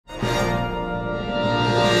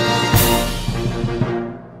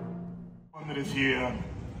is here.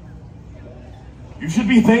 You should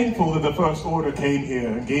be thankful that the First Order came here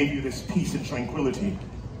and gave you this peace and tranquility.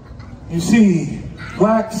 You see,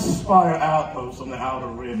 Black Spire Outpost on the Outer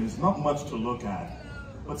Rim is not much to look at,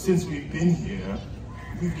 but since we've been here,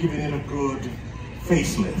 we've given it a good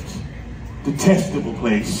facelift. Detestable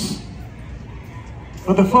place.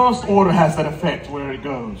 But the First Order has that effect where it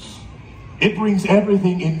goes. It brings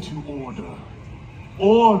everything into order.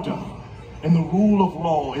 Order and the rule of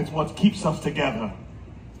law is what keeps us together.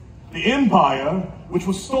 The Empire, which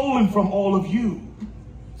was stolen from all of you,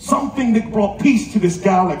 something that brought peace to this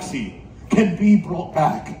galaxy, can be brought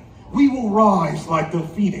back. We will rise like the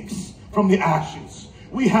phoenix from the ashes.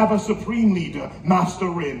 We have a supreme leader, Master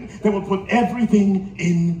Ren, that will put everything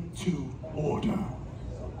into order.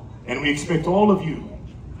 And we expect all of you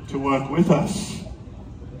to work with us.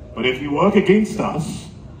 But if you work against us,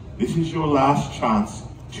 this is your last chance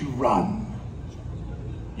to run.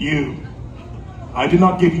 I did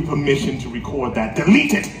not give you permission to record that.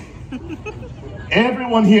 Delete it!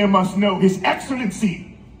 Everyone here must know His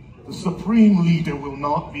Excellency, the Supreme Leader, will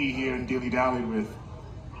not be here and dilly-dally with.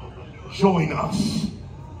 Join us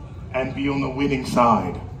and be on the winning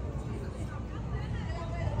side.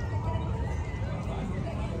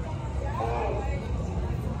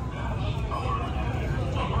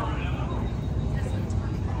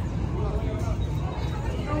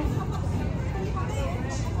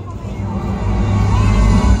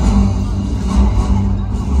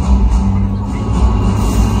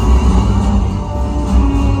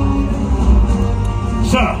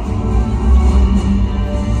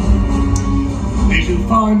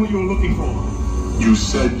 Find what you're looking for. You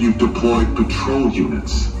said you deployed patrol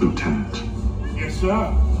units, Lieutenant. Yes,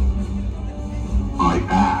 sir. I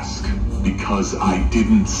ask because I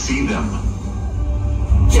didn't see them.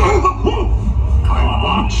 I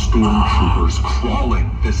want stormtroopers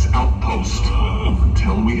crawling this outpost.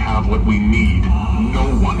 Until we have what we need, no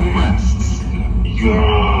one rests. You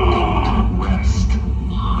don't rest.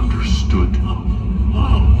 Understood?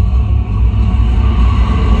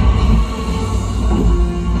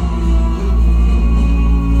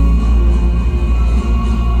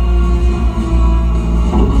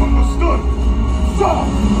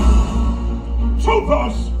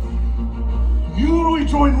 Troopers, you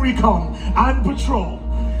rejoin recon and patrol.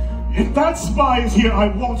 If that spy is here, I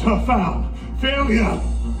want her found. Failure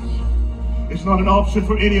is not an option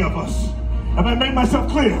for any of us. Have I made myself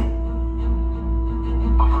clear?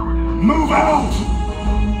 Move out!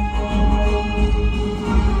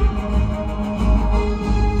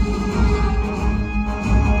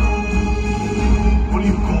 What are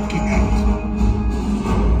you gawking at?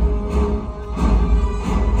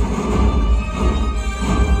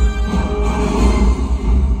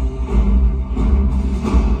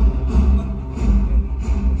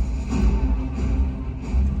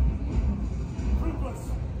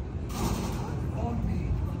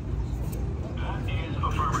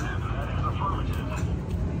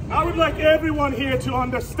 I would like everyone here to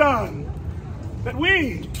understand that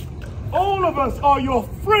we, all of us, are your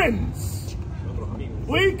friends.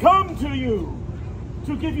 We come to you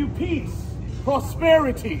to give you peace,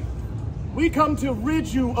 prosperity. We come to rid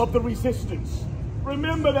you of the resistance.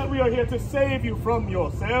 Remember that we are here to save you from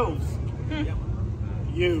yourselves.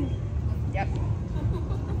 You. Yep.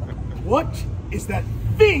 What is that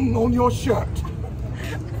thing on your shirt?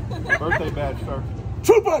 Birthday badge, sir.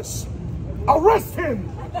 Troopers, arrest him!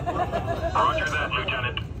 Roger that,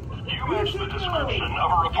 Lieutenant. You match the description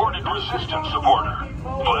of a reported resistance supporter.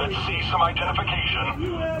 Let's see some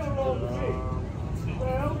identification.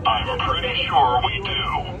 I'm pretty sure we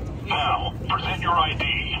do. Now, present your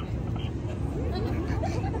ID.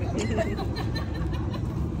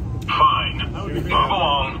 Fine. Move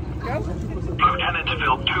along. Lieutenant's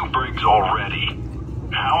filled 2 brigs already.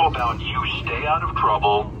 How about you stay out of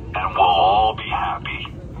trouble and we'll all be happy?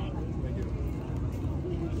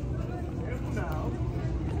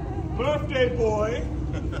 Birthday boy,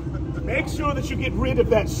 make sure that you get rid of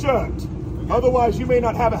that shirt. Otherwise, you may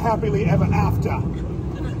not have a happily ever after. Move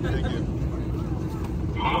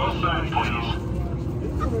that